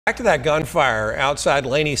Back to that gunfire outside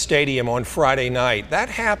Laney Stadium on Friday night. That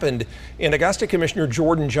happened in Augusta Commissioner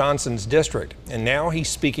Jordan Johnson's district, and now he's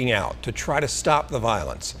speaking out to try to stop the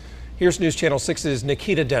violence. Here's News Channel 6's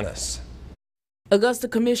Nikita Dennis. Augusta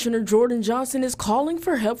Commissioner Jordan Johnson is calling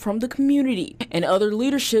for help from the community and other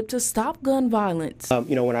leadership to stop gun violence.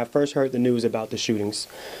 When I first heard the news about the shootings,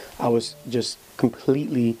 I was just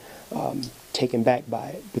completely taken back by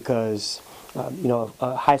it because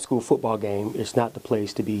a high school football game is not the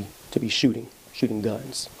place to be shooting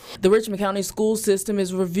guns. The Richmond County school system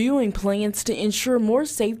is reviewing plans to ensure more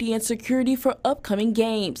safety and security for upcoming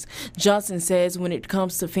games. Johnson says when it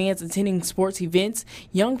comes to fans attending sports events,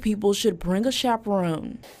 young people should bring a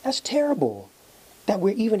chaperone. That's terrible that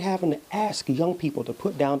we're even having to ask young people to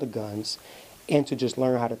put down the guns and to just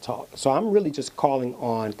learn how to talk. So I'm really just calling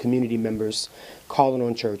on community members, calling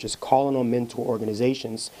on churches, calling on mentor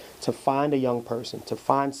organizations to find a young person, to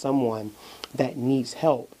find someone that needs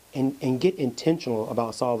help and get intentional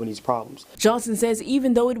about solving these problems. Johnson says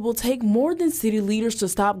even though it will take more than city leaders to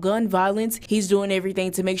stop gun violence, he's doing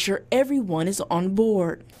everything to make sure everyone is on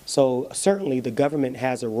board. So certainly the government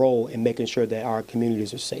has a role in making sure that our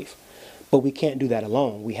communities are safe. But we can't do that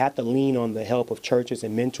alone. We have to lean on the help of churches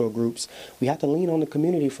and mentor groups. We have to lean on the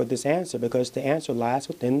community for this answer because the answer lies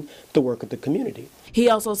within the work of the community. He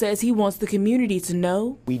also says he wants the community to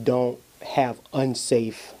know we don't have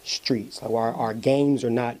unsafe streets. Like our games are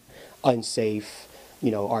not unsafe.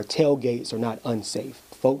 Our tailgates are not unsafe.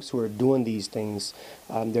 Folks who are doing these things,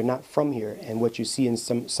 they're not from here. And what you see in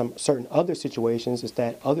some certain other situations is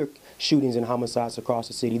that other shootings and homicides across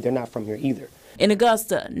the city, they're not from here either. In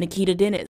Augusta, Nikita Dennis.